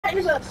That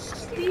is a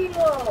steal.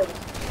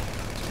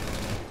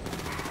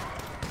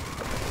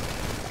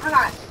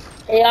 God.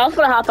 Hey, I'm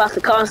gonna hop off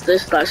the constant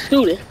and start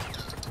shooting.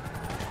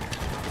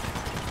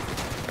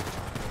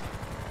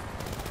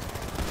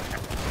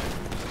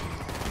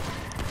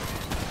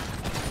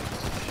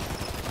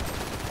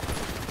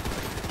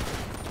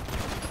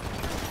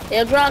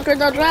 Yeah, drive, Chris,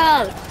 don't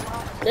drive.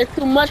 There's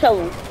too much of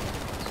them.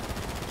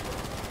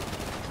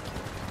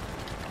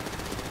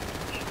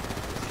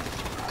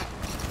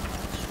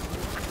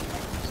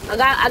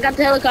 I got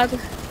the helicopter.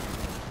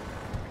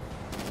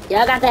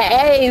 Yeah, I got that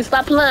aim.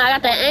 Stop playing. I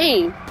got that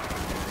aim.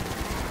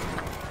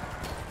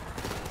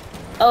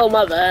 Oh,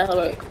 my bad. Hold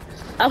on.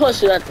 I'm supposed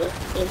to shoot at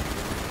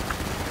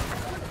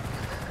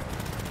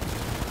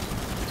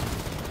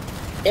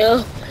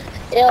the.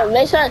 Yeah,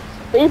 make sure.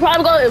 You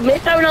probably go.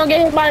 Make sure we don't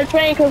get hit by the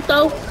train,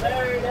 Crypto.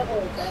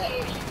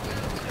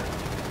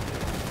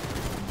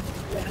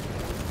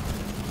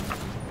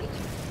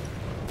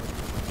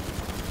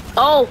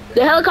 Oh,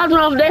 the helicopter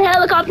on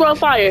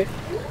fire.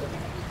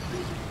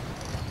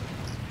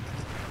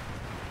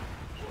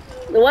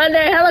 The one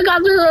that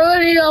helicopter's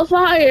already on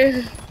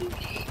fire.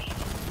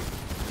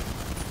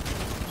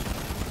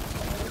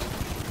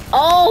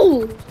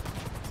 Oh!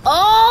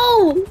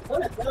 Oh!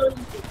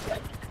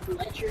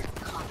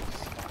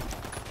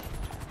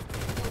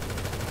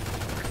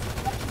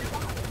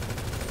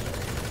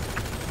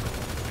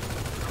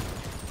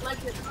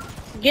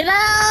 Get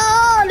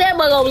out! That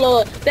one gonna blow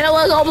it. That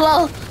one gonna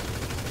blow.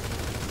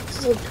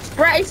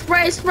 Spray,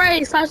 spray,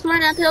 spray. Start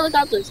spraying at the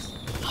helicopters.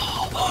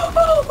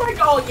 Oh my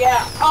god,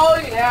 oh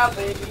yeah,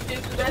 baby. This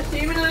is the best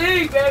team in the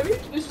league, baby.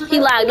 This is the best He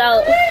locked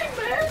out. league,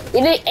 man.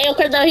 You think, hey,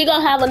 Crypto, he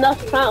gonna have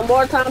enough time,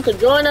 more time to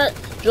join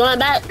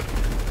back?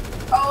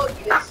 Oh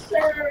yes,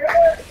 sir.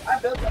 I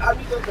built the head.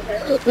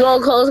 Let's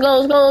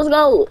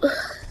go.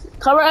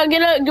 Come on,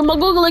 get up, get my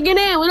Google and get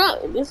in. What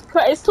up?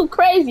 It's too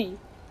crazy.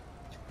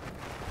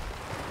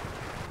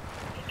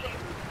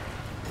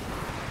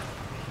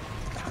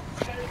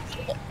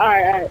 All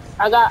right.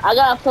 I got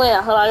a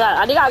plan. Hold on,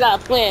 I think I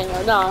got a plan.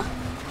 No,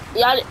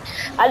 yeah,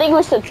 I think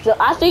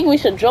we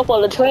should jump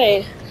on the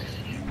train.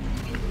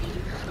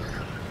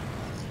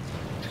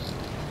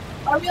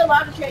 Are we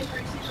allowed to change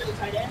receiver to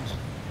tight end?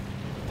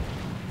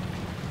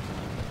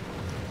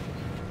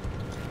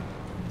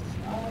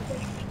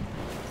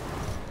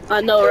 I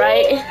know,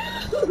 right?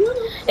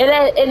 It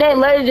ain't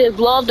let it just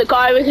blow up the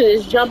car. We can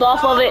just jump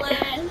off of it,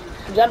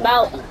 jump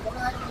out.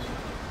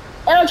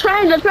 And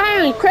the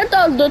train,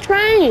 Crypto, the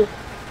train.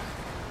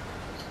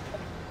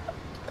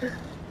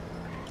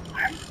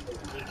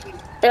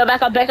 Yeah,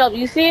 back up.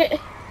 You see it?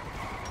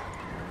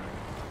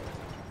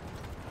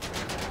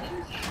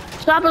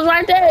 Chopper's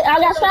right there. I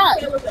got shot.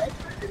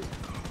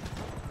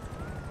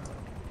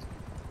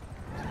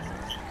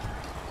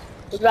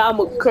 I'm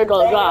a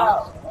Crypto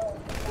drive.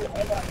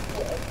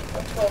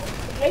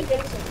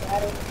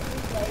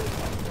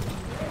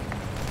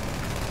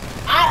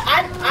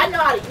 I know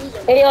how to use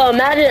it. Hey, yo,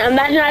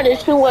 imagine how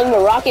this shoot when the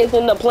rockets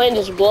in the plane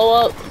just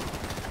blow up.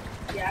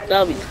 Yeah,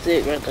 That'll be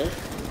sick right there.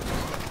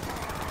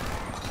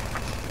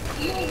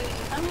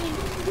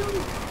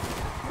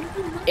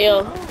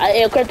 Yo,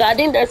 Crypto, I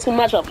think there's too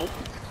much of them.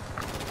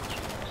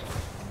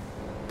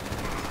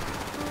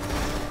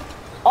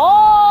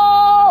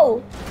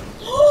 Oh!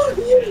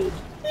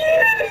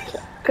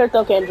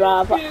 Crypto can't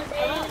drive.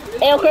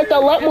 Hey,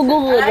 Crypto, let me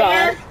Google it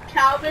drive.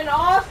 Calvin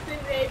Austin,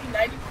 baby,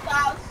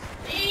 95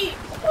 speed.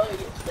 Oh,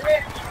 yes,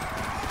 sir.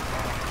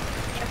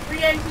 And free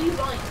MP's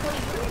only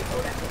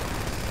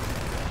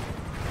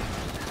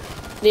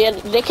 23. Yeah,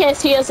 they can't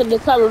see us in the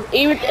tunnel.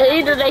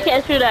 Either they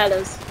can't shoot at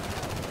us.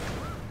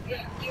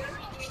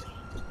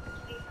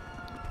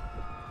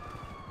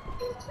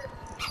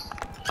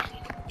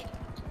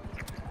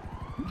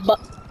 But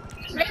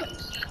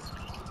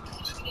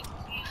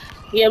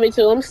yeah, me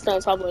too. I'm still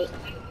on top of it.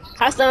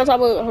 I stand on top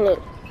of it. Hold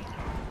up.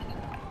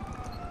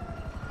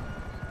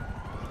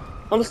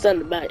 I'm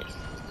standing back.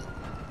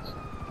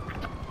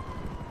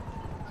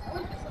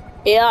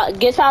 Yeah,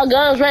 get y'all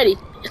guns ready.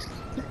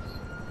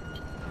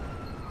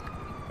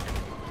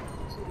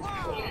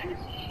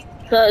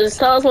 So just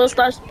tell us when to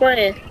start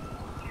spraying.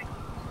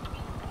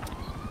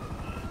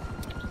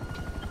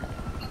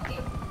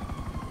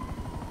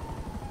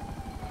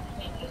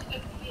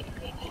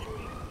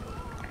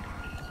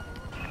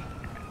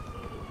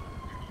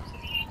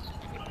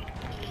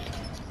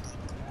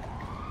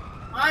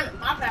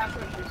 My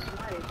password is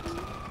expired,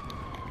 dude.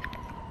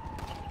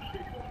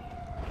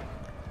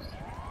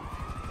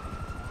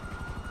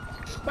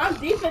 My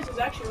defense is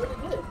actually really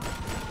good.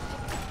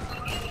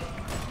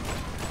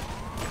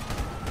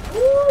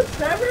 Ooh,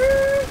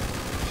 Trevor!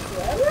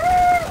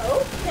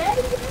 Okay,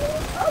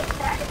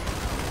 okay.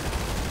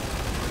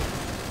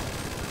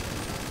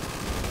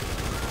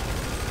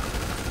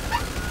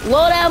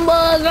 Blow that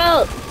mug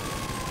up!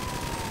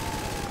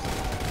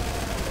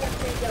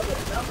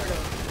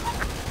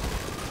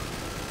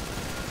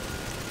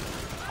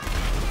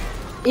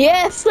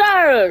 Yes,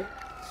 sir!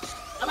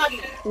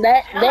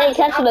 They ain't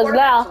catching us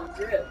now.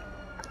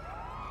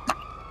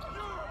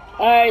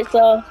 Alright,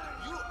 so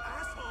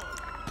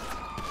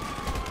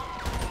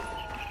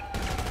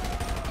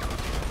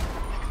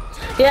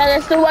Yeah,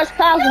 there's too much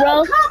cops,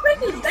 bro. Cop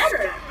race is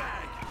better.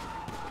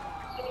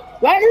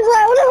 Right, this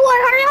one,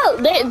 hurry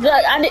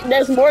up.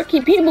 There's more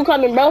people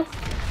coming, bro.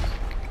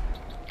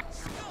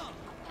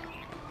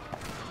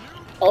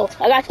 Oh,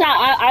 I got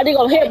shot. I think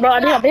I'm hit, bro. I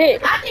think I'm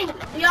hit. I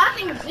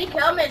think Zeke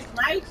helmet's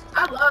nice.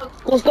 I love.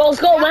 Let's go,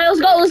 man.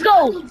 Let's go.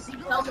 I think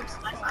Zeke helmet's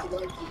nice. I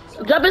love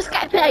Zeke. Jump in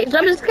scat pack.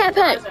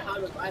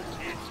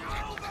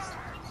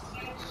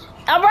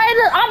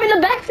 I'm in the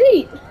back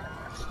seat.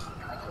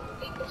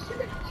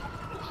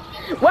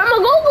 Where my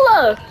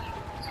Googler?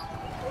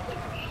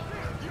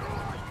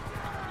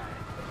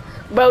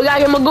 Bro, we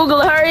gotta get my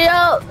Googler. Hurry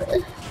up.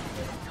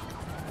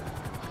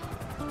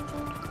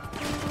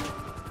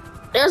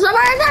 There's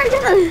somebody there.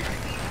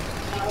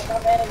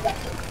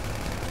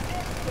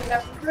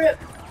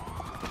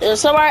 There's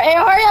somebody. Hey,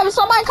 hurry up.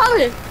 Somebody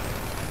coming.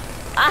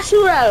 I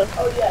shoot at him.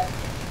 Oh, yeah.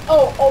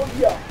 Oh,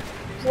 yeah.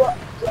 Drop.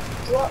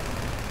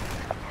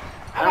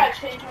 I gotta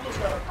change my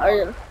gun.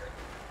 Hurry up.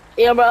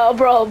 Yeah,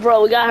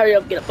 bro, we gotta hurry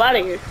up and get up out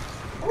of here.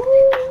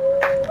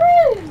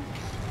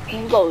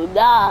 You gonna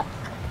die.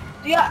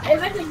 Yeah,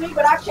 it looks like me,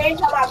 but I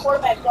changed how my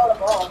quarterback throw the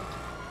ball.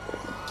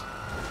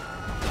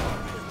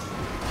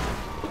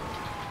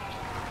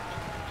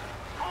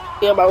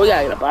 Yeah, bro, we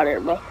gotta get up out of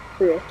here, bro.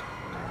 For real.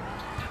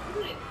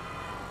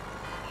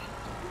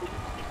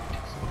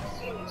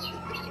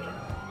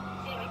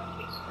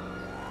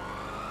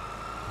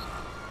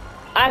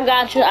 I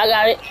got you. I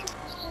got it.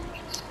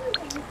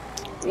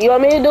 You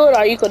want me to do it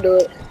or you can do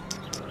it?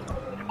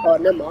 Oh,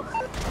 never mind.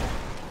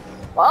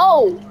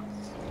 Oh!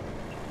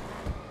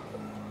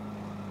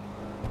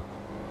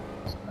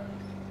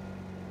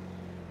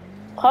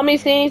 How many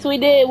scenes we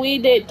did? We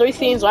did 3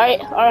 scenes, right?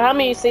 Or how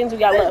many scenes we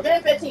got left?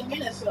 It's been 15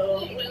 minutes,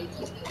 so.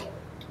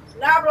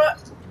 Nah,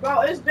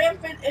 bro, it's been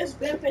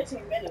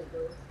 15 minutes,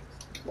 bro.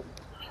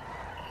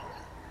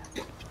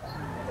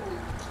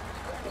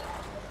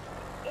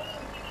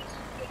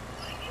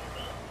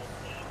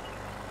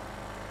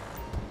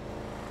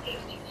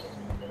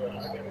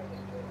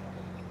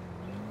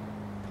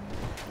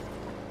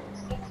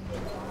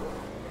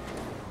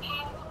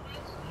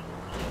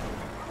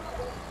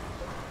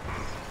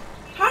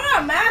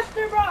 How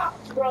master,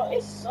 bro?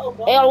 It's so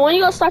good. Hey, when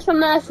you gonna start from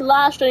that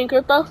live stream,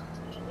 Crypto?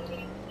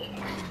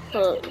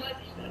 Oh.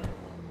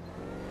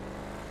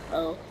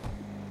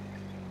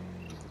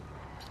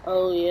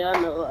 Oh yeah,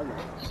 I know.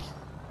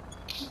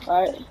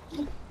 Alright.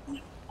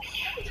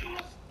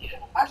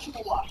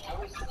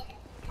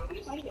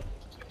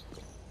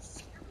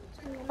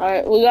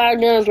 Alright, we got our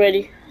guns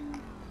ready.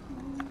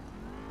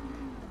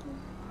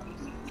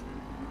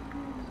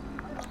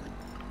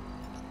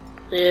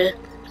 Yeah.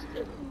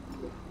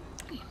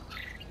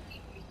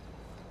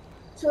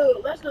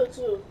 2. Let's do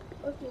 2.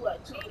 Let's do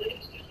like 2.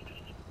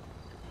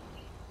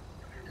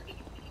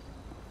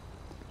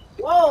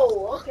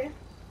 Whoa, okay.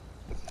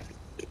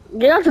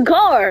 Get out the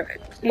car.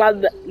 My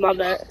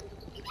bad.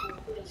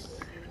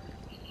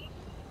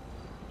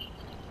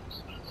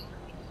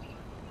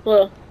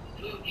 Well.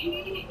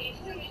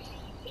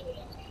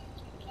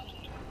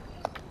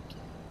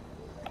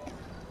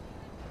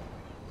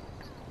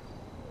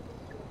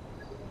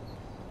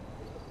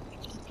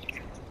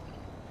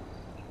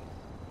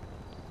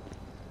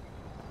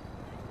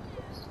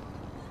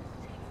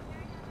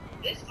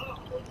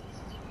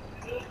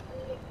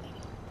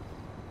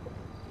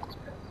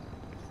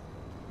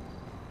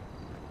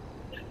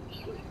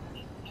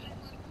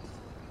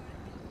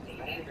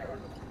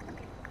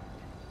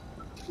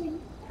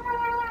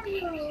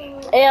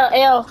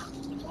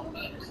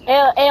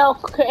 L,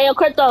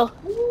 Crypto.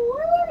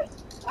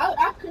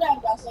 I could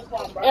have got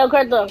Saquon, bro. L,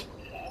 Crypto.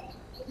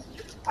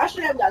 I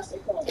should have got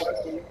Saquon, bro.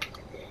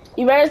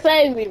 You better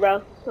save me,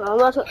 bro. I'm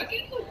not.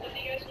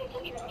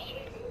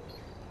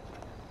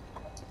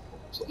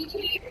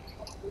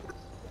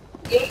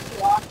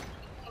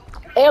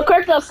 L,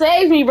 Crypto,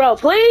 save me, bro,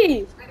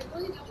 please.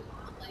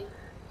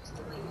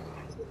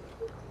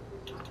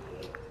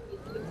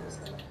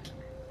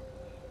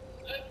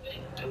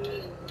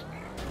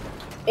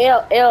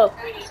 L,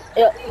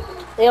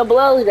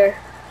 blow leader.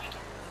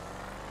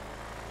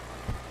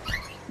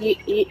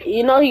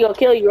 You know he gonna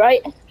kill you,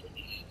 right?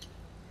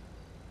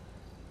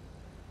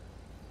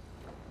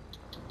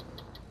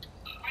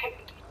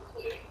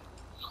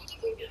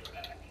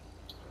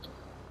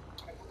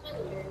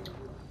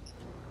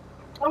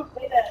 Don't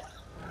say that.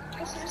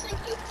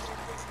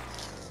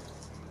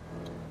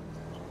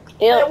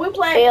 You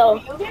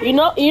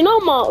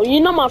know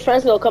my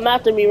friends gonna come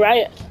after me,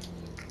 right?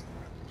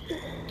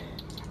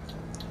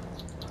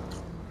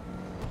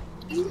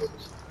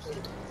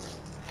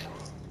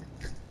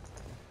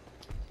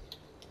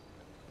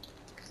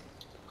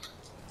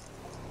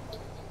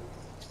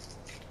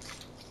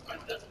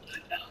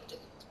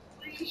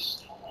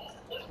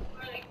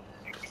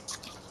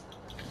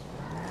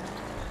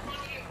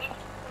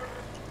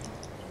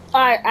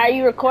 Alright, are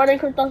you recording,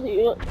 Crypto?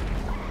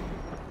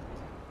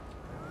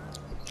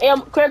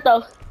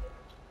 Crypto.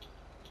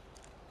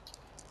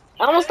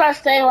 I'm gonna start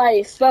saying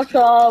like stuff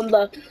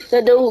to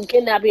the dude who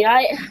kidnapped me,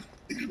 alright?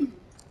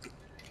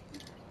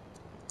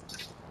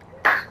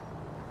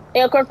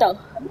 Hey, Crypto.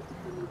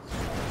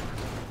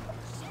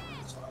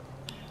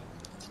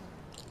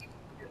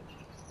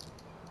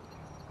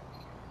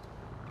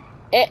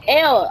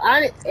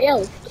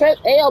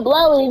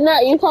 Blow, you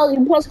not, you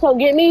supposed to come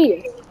get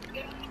me.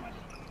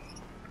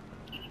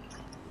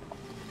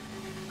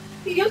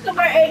 He used to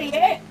wear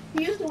 88.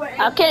 He used to wear 88.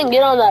 I can't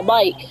get on that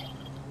bike.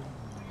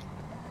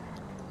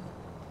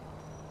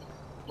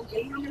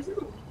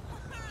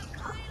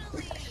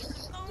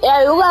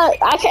 Yeah,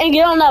 I can't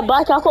get on that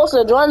bike. I'm supposed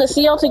to join the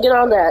CO to get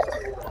on that.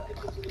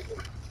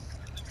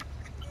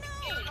 No,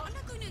 I'm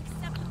not going to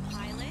accept the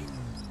pilot.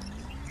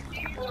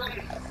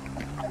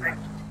 I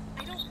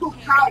don't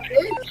care. How It's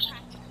big?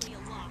 practically a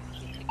lock.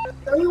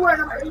 So you wear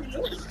number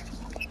 88.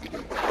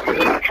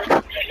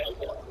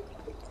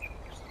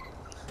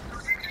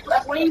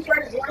 Like when you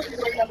first joined, you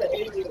wear number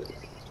 88.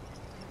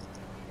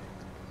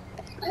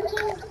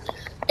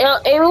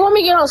 Hey, let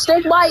me get on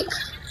stick bike.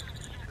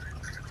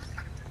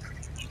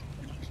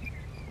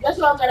 That's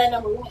why I got at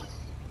number 1.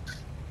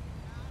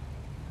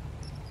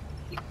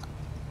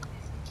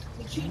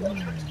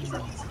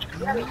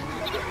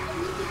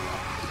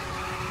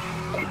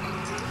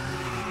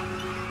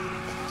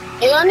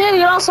 Hey, I need to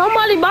get on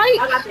somebody's bike.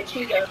 I got the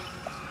Cheetah.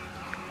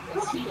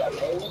 The Cheetah,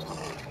 baby.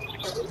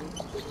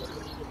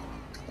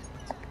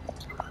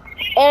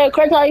 Hey,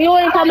 Crypto, you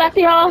ain't come back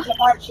to y'all?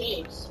 Jamar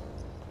Chase.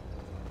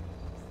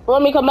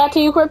 Let me come back to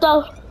you,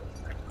 Crypto?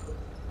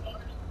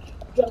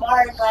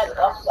 Jamar is like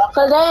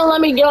Cause they ain't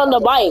let me get on the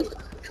bike.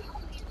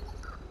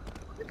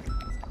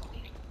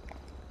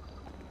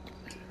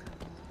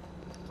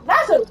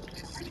 that's a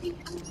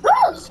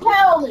who's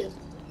tell me.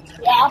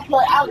 Yeah, I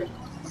play out.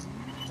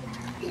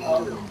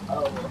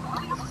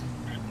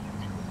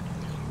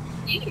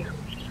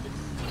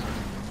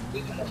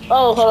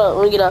 Oh, hold on,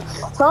 let me get up.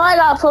 Somebody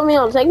gotta put me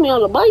on, take me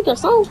on the bike or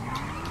something.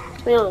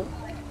 Yeah.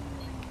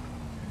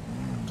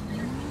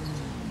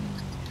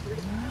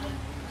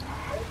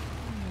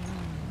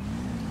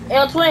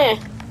 Hey, twin.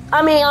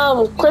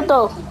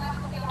 Crypto.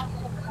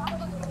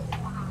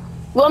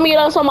 You want me to get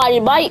on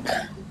somebody's bike?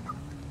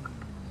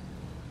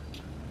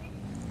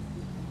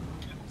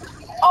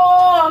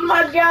 Oh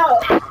my god.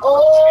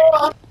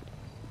 Oh.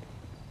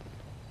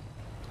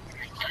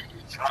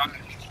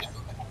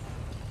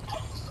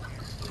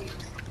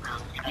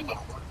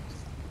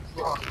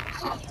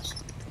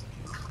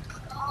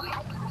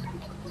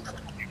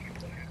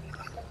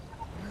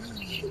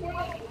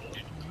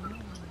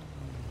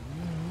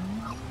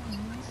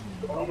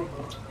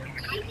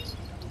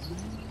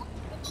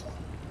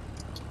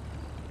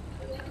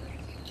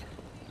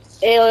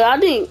 Hey, I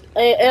think,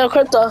 hey,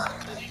 Crypto.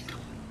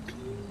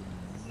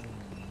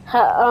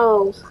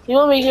 You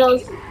want me to get on?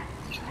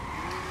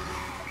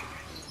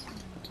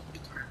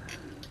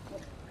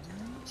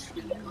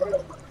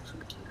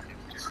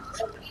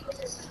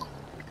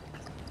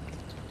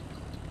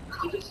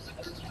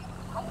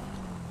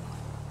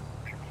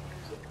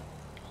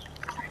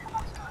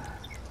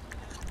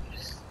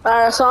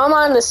 Alright, so I'm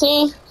on the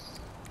scene.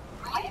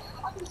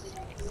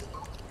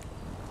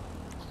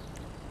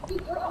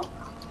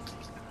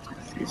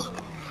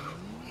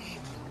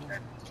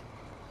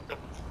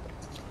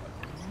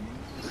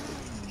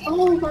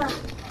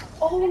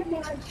 Oh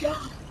my god.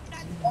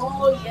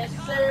 Oh yes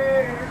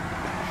sir.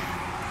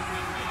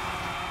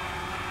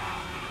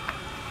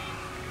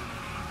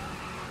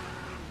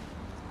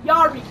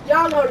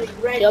 Y'all gonna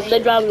regret Yup, that.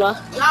 they driving by.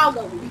 Y'all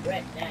gonna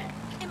regret that.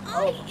 Am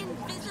I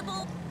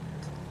invisible?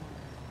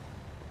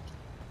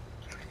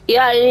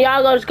 Yeah, and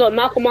y'all gonna just go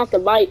knock him off the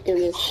bike and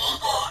then.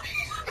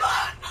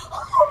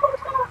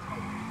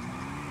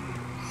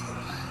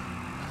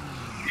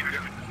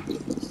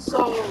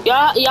 So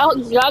Y'all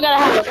gotta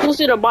have a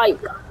two-seater bike.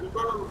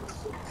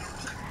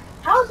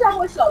 how's that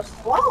one so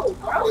slow,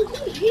 bro?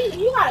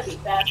 You gotta be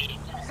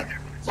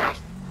fast.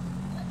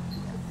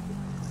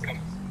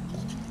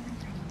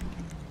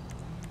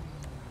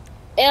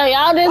 Hey,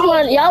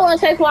 y'all wanna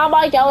take my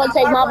bike? Y'all wanna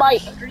take my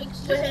bike? Streaks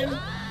to him. He's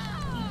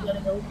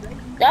gonna go straight.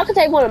 Y'all can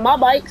take one of my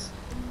bikes.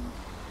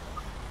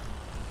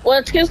 Well,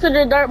 it's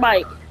considered a dirt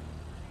bike.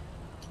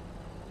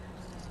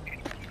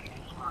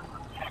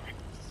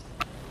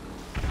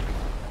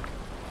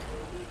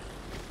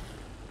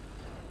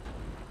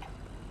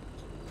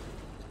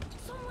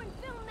 Someone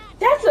film that.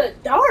 That's a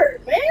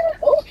dart, man.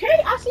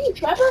 Okay, I see you,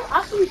 Trevor.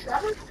 I see you,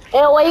 Trevor. Hey,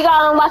 well, you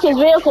gotta unlock his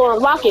vehicle,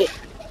 unlock it.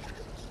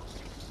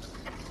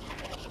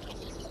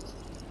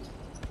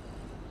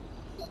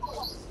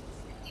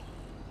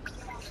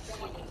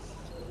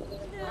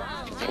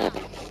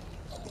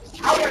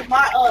 I want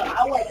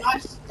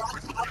my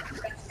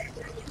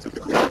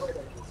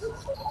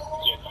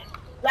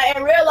like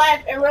in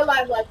real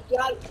life, like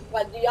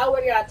do y'all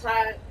wear your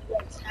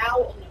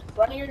towel in the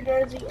front of your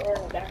jersey or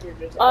in the back of your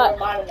jersey?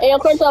 Hey,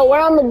 Crypto,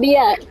 where I'm gonna be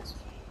at?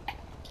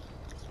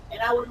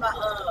 And I wear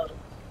my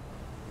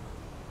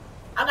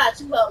I got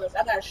 2 helmets.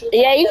 I got a shoe.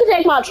 Yeah, you can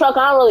take my truck.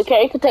 I don't really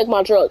care. You can take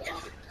my truck.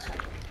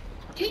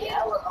 Yeah,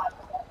 I wear my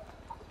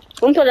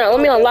Let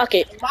me unlock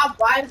it. my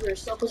visor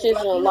is so cool. This is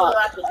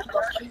unlocked.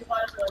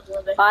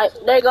 Alright, Alright,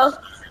 there you go.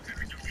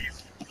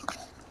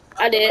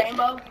 I did.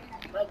 Rainbow?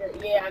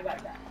 Yeah, I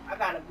got that. I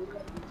got a blue.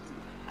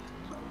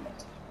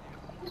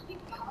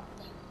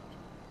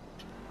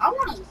 I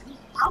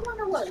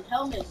wonder what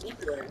helmet he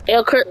wears.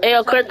 El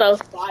Crypto.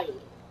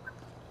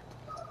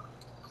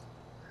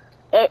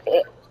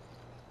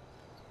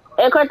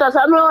 El Crypto,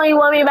 tell me when you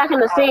want me back in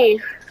the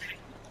scene.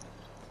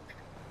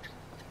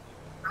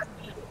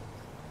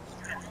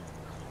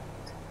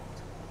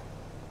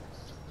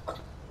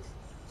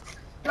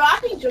 Bro, I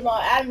think Jamal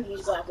Adams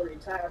is like to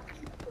retire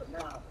for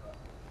now.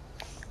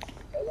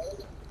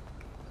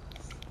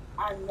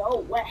 I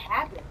know what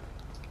happened.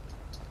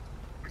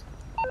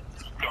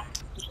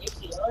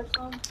 ATO or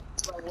something?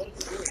 Bro,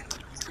 what's this?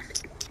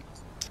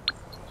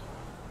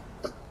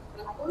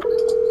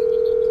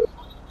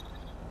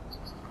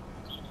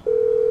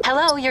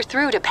 Hello, you're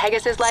through to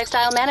Pegasus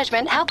Lifestyle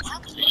Management. How?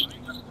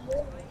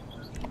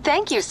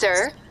 Thank you,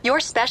 sir. Your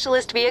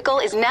specialist vehicle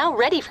is now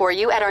ready for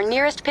you at our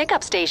nearest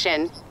pickup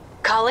station.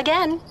 Call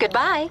again.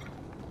 Goodbye.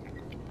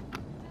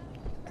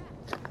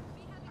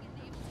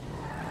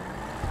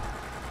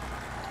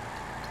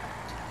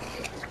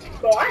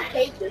 Bro, I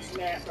hate this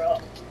man, bro.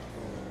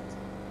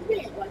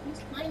 Man, like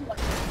he's playing like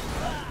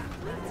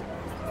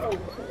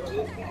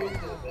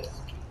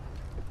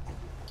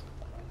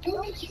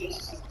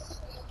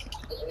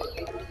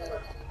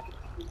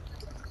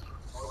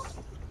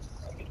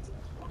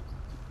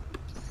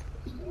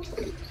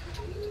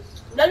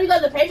Not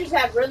because the Patriots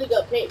have really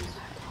good picks.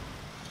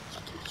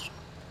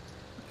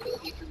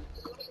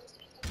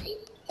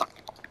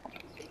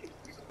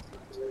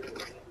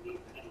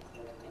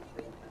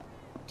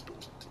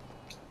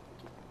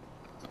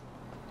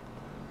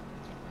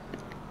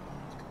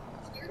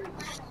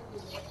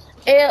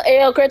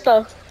 El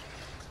Crypto.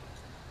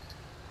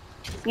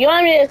 You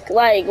want me to,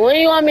 like, when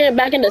you want me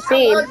back in the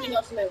scene? I love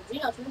Geno Smith.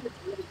 Geno Smith is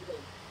really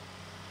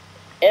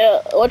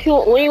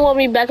good. When you want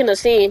me back in the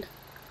scene?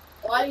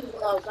 Oh, I didn't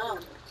know I was down.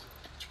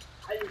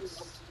 I didn't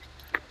know.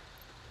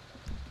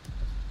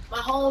 My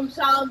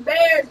hometown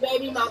Bears,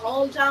 baby. My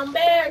hometown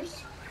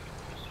Bears.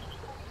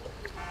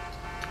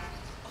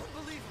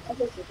 I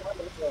think the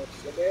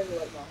Bears are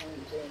like my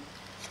home team.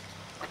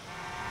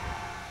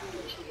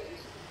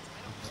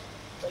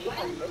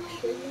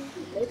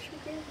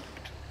 Michigan?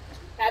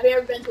 Have you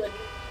ever been to a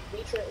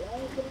Detroit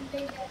Lions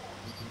game?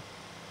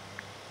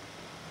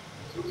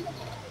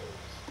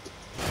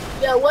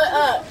 Yeah,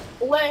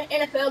 what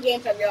NFL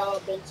games have y'all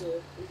been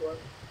to before?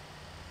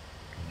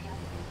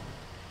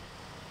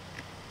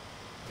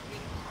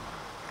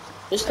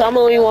 Just tell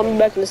me when you want me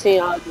back in the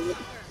scene. I'll do it.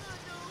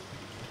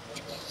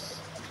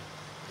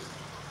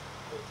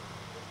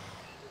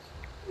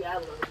 Yeah, I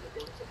love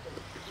it.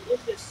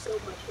 It's just so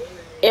much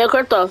internet. El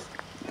Crypto.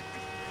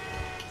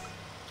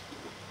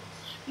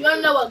 You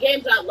wanna know what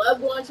games I love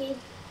going to?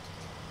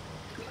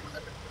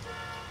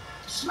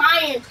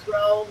 Giants,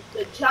 bro.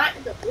 The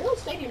Bill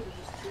Stadium is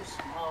just too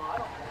small. I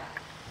don't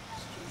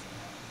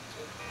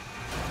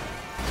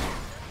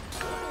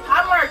know.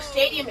 Highmark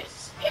Stadium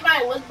it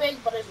might look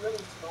big, but it's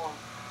really small.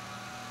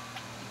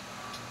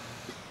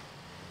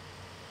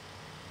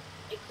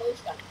 A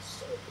coach got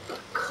so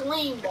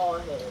clean ball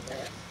head,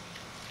 man.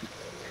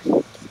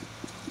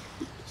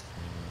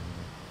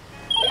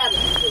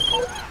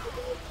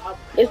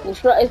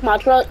 It's my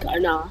truck or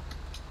no?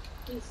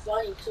 He's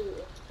funny too.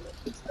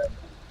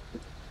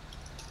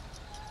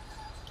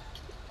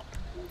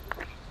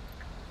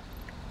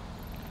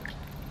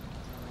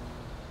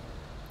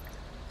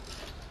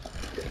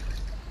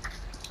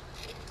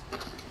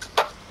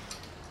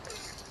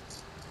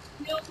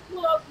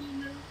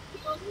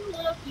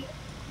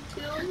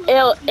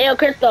 El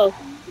Crypto.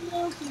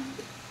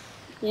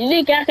 You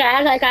think I can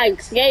act like I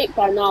escape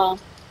or no?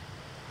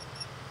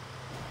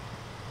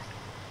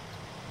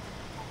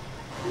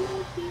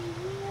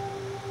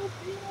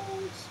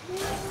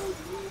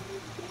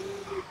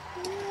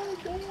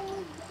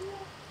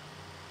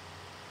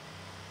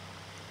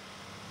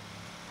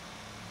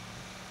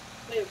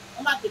 Wait,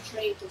 I'm about to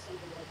trade for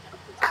something like that.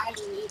 I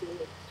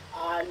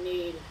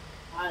need it.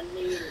 I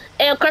need it.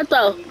 El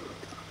Crypto.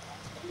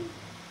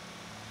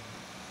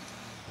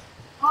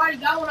 I already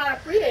got one out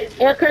of free agent.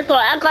 El Crypto,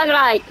 can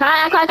I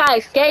act like I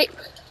escape?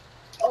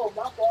 Oh,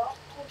 my fault.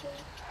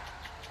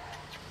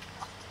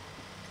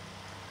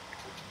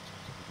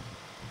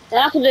 And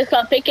I can just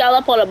come pick y'all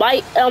up on a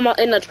bike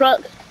in the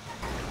truck.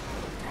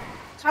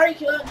 Tyreek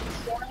Hill is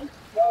destroying.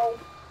 Bro,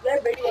 their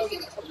videos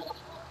is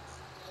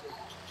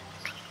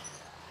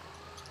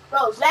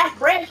Bro, Zach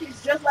Branch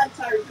is just like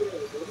Tyreek Hill.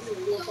 He's a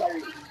real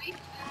Tyreek.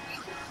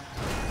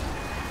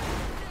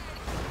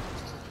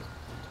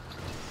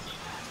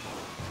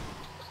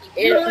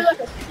 You know, like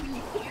a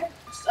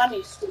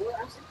store.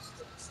 I said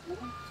store.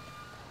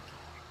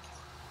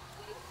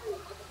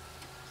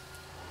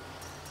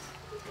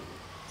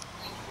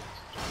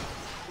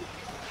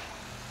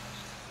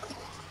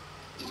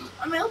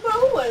 I mean, bro,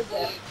 who was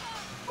that?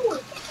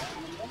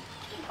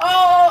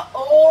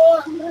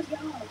 Oh my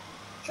God.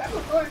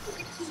 Trevor Lawrence is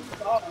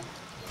super awesome.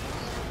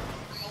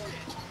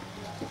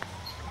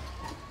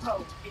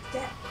 Oh, it's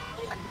that.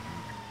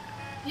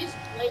 He's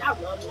like, I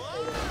love this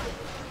player.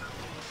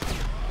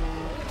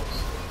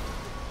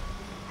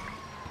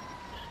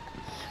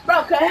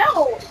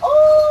 Cahell.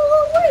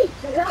 Oh, wait.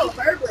 Cahell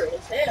Herbert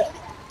is hell.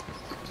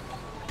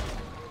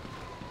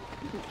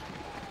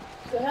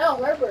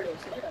 Cahell Herbert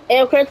is hell.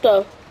 Hey,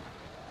 Crypto.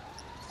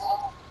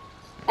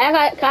 Can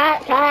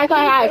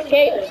I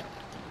escape?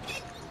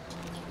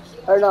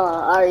 Or no,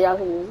 alright, y'all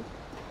can.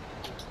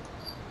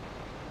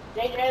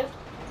 JJS.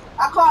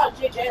 I call it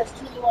JJS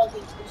 21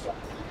 against this.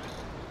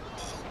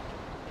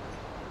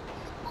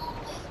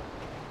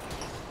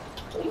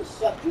 You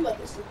suck. You like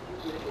a super.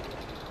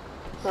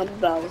 I'm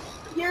about.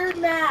 You're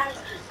mad.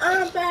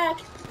 I'm back.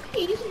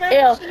 He's mad.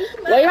 Yeah, He's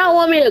mad. where y'all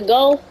want me to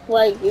go?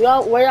 Like, where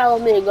y'all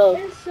want me to go?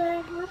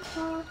 Inside her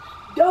car.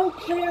 Don't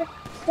care.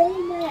 Stay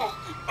mad.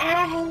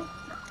 I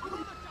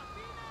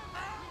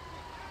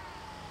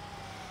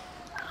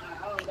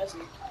don't mess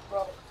with you,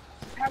 bro.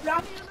 Have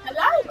y'all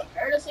even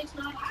heard of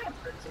 6ix9ine? I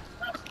haven't heard of 6ix9ine.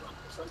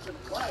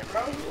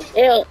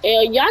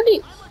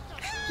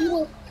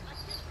 Bro.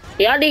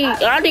 Y'all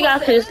think I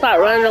can start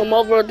running them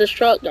over with this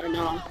truck or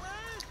no?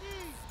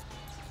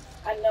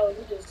 I know,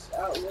 you just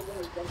out living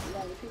his best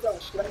life. If you go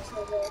flex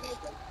over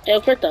anything. Hey,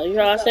 Crypto, you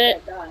know what I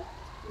said?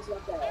 He's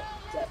not that.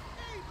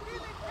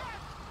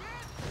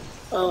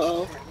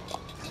 Uh-oh.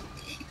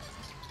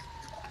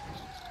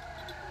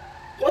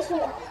 What's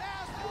one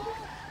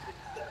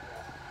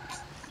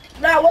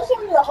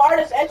of the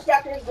hardest X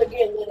Factors to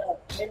get lit up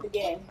in the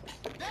game?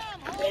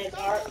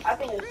 Vanguard. I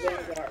think it's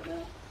Vanguard,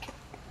 man.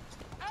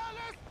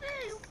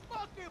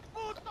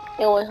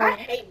 I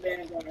hate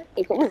Vanguard.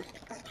 Hey, come here.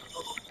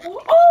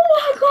 Oh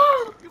my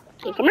god!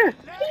 Hey, come here.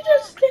 He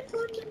just stick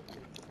on me.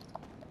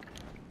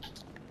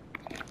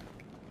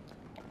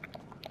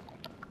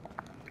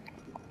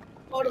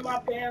 Holding my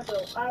pants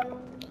up.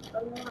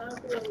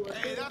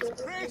 Hey,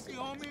 that's crazy,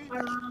 homie.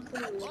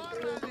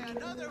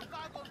 Another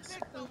Vago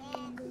victim,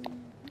 huh?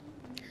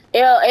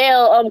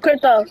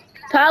 Crypto.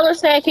 Tyler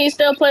said he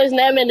still put his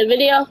name in the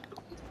video.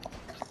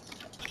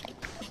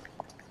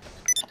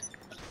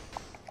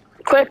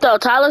 Crypto,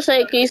 Tyler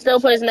said he still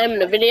put his name in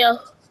the video.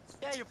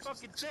 Yeah, you're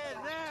fucking dead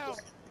now.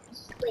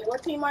 Wait,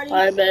 what team are you?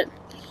 I bet.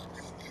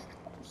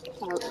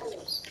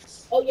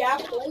 Oh yeah,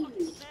 I played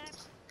you.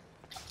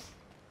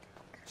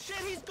 Shit,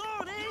 he's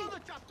gone, eh?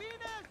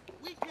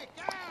 We kick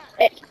ass.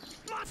 Hey,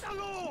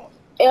 Mátalo.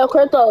 hey,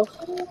 Crypto.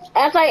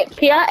 Act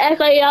like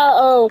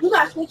y'all You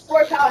got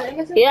 6'4" Kyle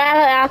Henderson?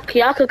 yeah,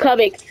 y'all could come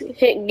and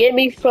get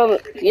me from.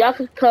 Y'all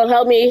could come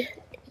help me.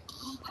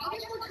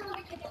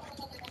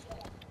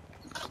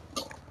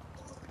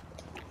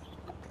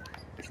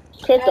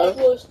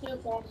 Crypto.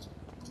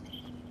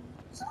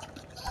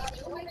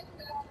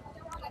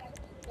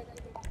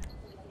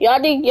 Y'all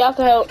think y'all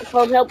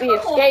can help me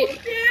escape?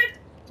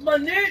 My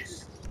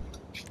nuts.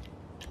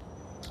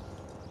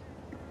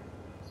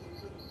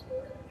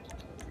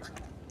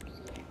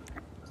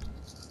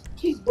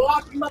 He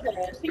blocked my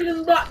ass. He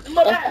just blocked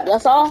my ass.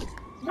 That's all?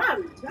 Not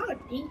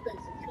defense.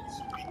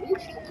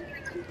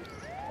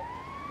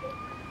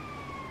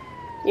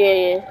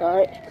 Yeah,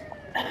 alright.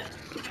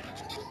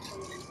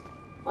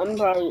 I'm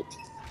probably.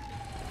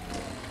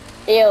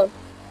 Ew.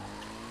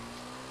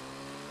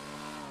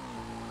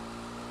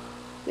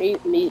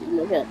 Me,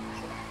 no cap.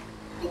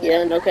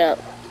 Yeah, no cap.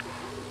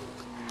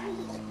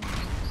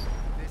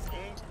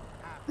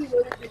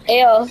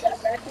 Ew.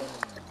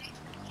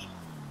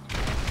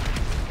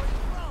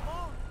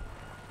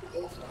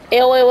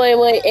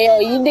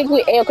 Wait. You think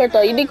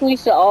Crypto, you think we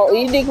should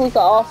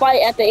all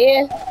fight at the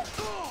end?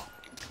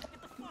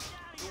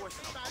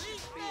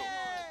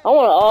 I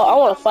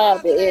wanna fight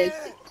at the end.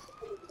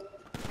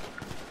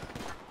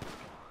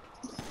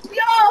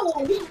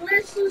 Yo, he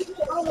misses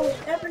almost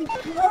every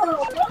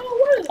throw.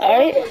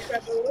 Alright.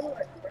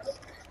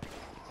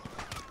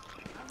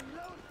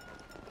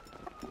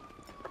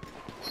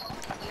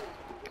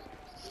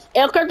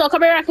 Crypto,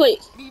 come here right quick.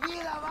 Mi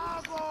vida,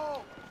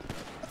 Vago.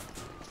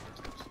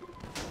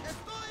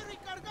 Estoy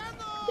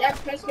recargando. That's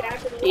Prescott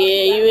after the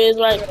Yeah, you is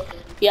right.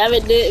 You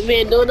haven't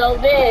been doing no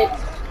vids.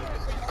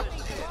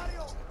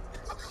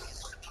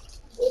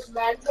 It's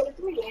Madden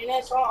 23, and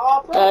that's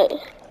all pro. Alright.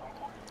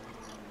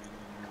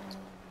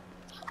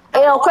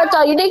 Hey,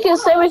 Crypto, you think you can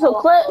send me some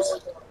clips?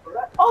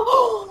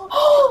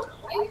 Oh!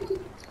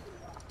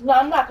 No,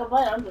 I'm not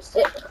complaining. I'm just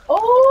saying.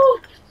 Oh!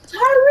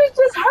 Tyreek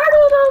just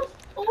hurdled him.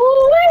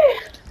 Oh, wait.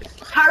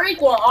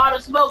 Tyreek want all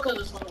the smoke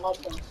because it's one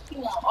of them. He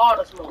want all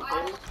the smoke,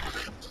 baby.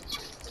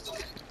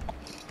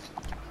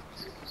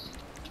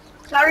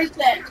 Tyreek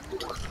said.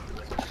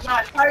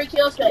 Nah, Tyreek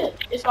Hill said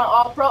it's on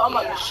all pro. I'm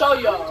gonna show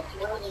y'all.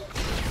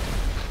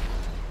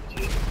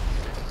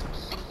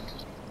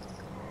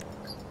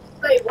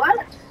 Wait,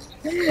 what?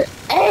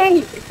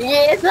 Hey,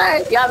 yes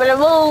sir. Y'all better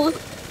move.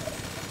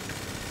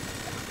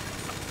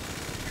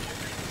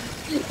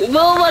 Move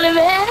on the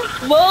man.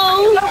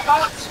 Move.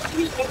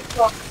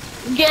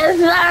 Yes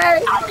sir.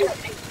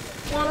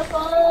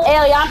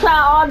 Hey, y'all try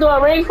to all do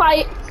a ring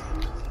fight.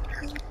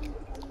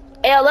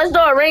 Hey, let's do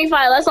a ring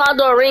fight. Let's all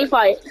do a ring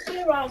fight.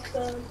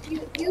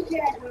 You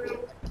can't.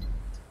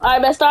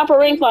 Alright, let's start a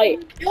ring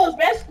fight. It was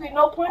basically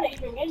no point of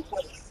even getting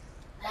points.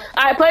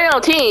 Alright, put it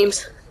on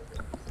teams.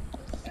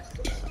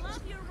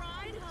 Love your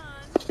ride,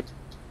 hon.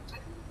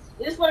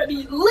 This gonna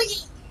be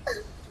lit.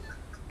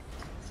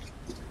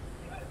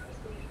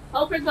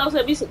 Hopefully there's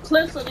gonna be some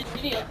clips on this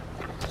video.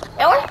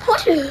 Hey, what are you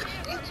pushing?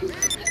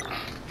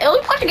 Hey, we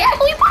pushing gas,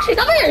 we pushing,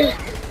 come here.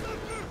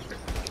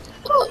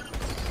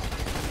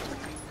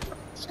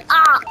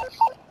 Ah.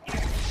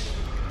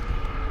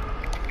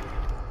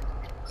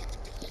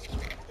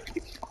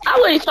 I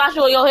really smash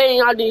you on your head and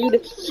y'all do.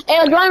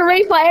 Hey, join the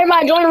ring fight,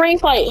 everybody join the ring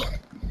fight.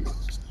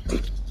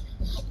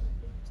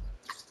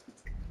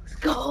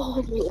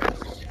 Go.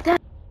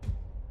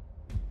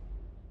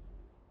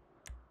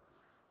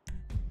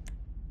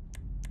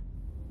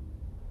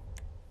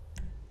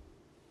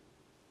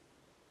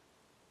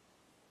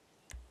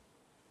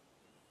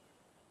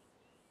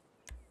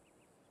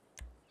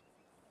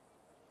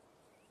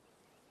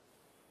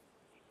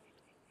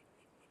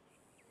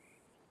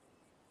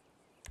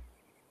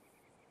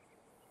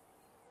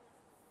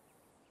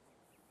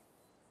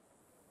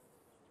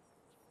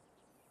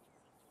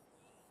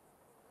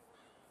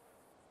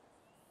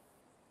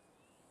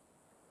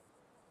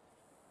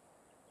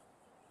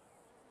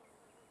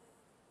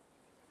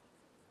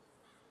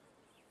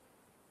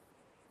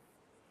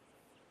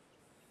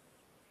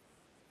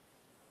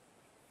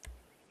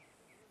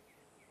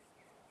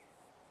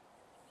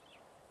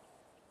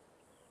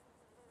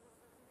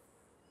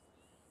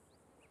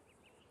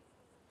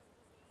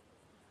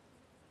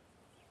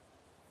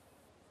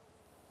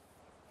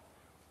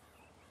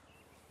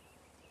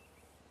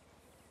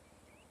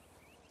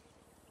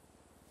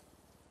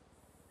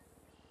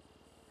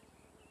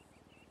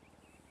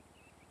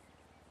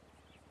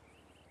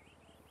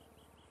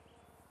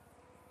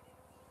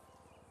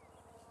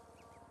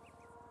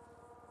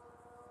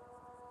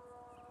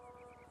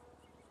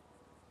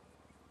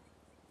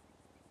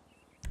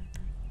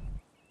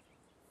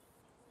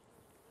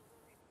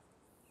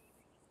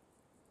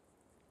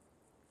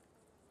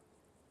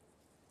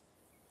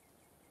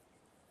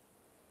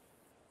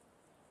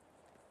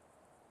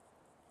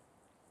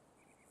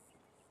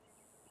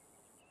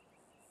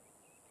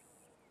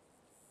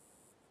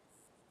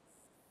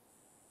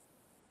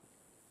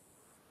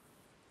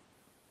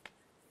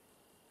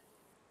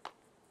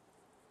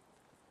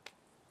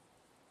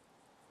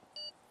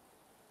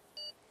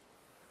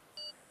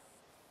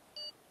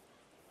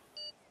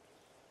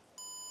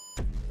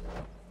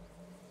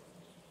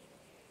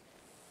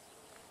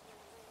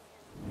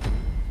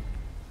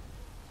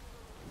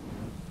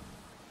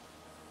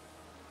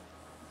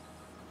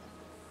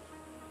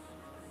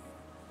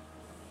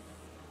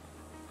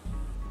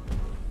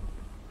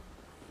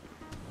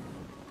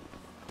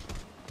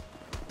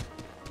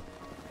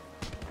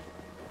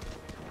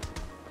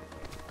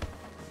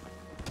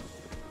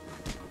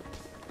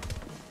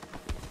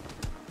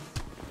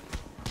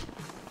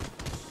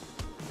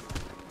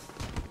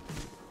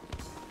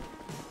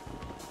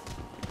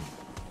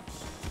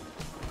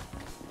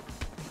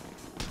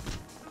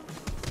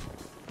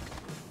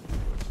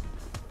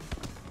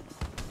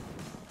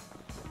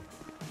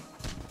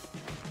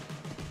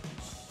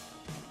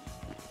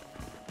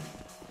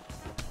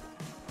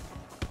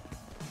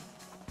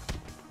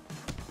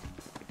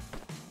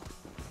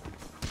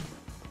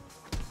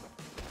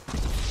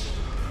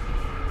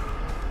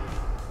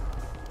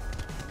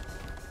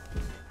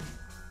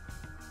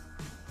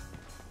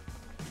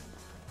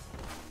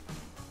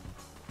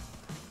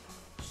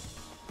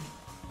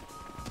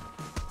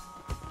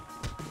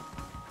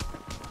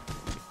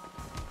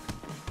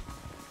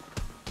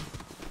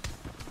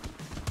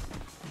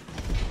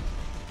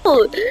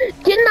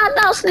 Getting knocked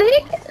out,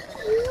 Slick.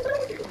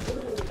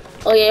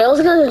 Oh yeah, it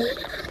was good.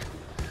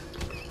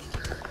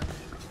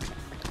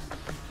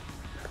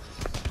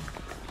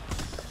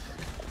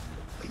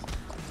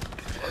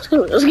 It's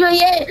good,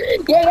 yeah,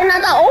 getting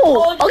knocked out.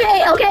 Oh,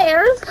 okay,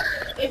 Ernst.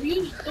 If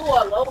you threw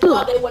a low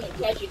ball, they wouldn't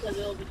catch it because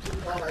it'll be too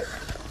hard.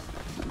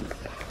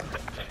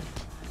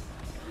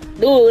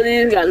 Dude,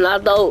 he just got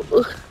knocked out.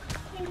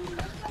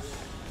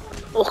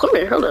 Oh, come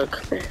here, hold on,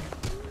 come here.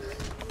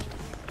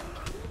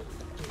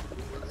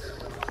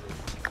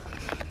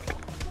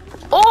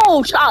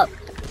 Oh, shot!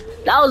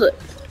 That was it.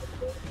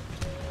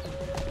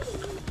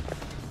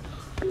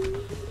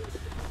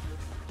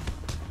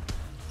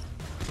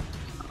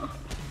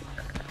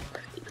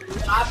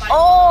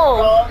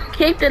 Oh,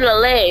 kicked in the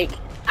leg.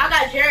 I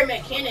got Jerry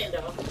McKinnon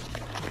though.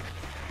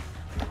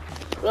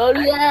 Bro,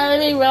 you got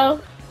me,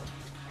 bro.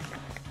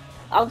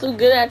 I'm too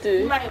good at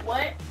this. You like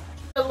what?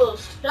 A little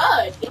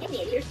stud. Give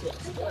me a here's a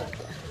stud.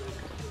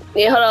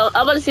 Yeah, hold on.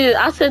 I'm about to see this.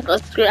 I sent a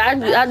screen. I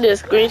did a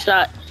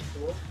screenshot.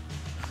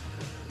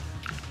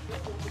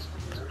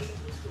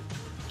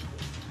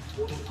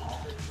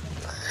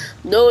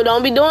 Dude,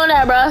 don't be doing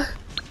that, bro.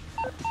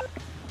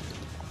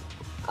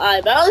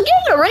 Alright, bro, let's get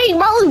in the ring,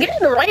 bro. Let's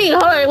get in the ring.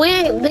 Hold on, we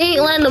ain't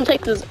letting them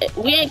take this.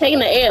 We ain't taking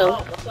the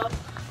L.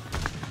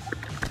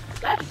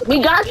 We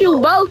got you,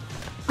 bro.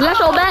 We got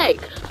your back.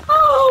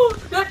 Oh,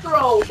 good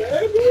throw,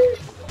 baby.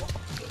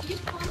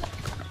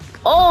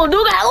 Oh,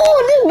 dude,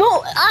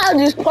 I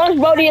just punched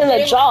Brody in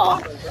the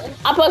jaw.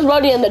 I punched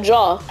Brody in the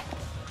jaw.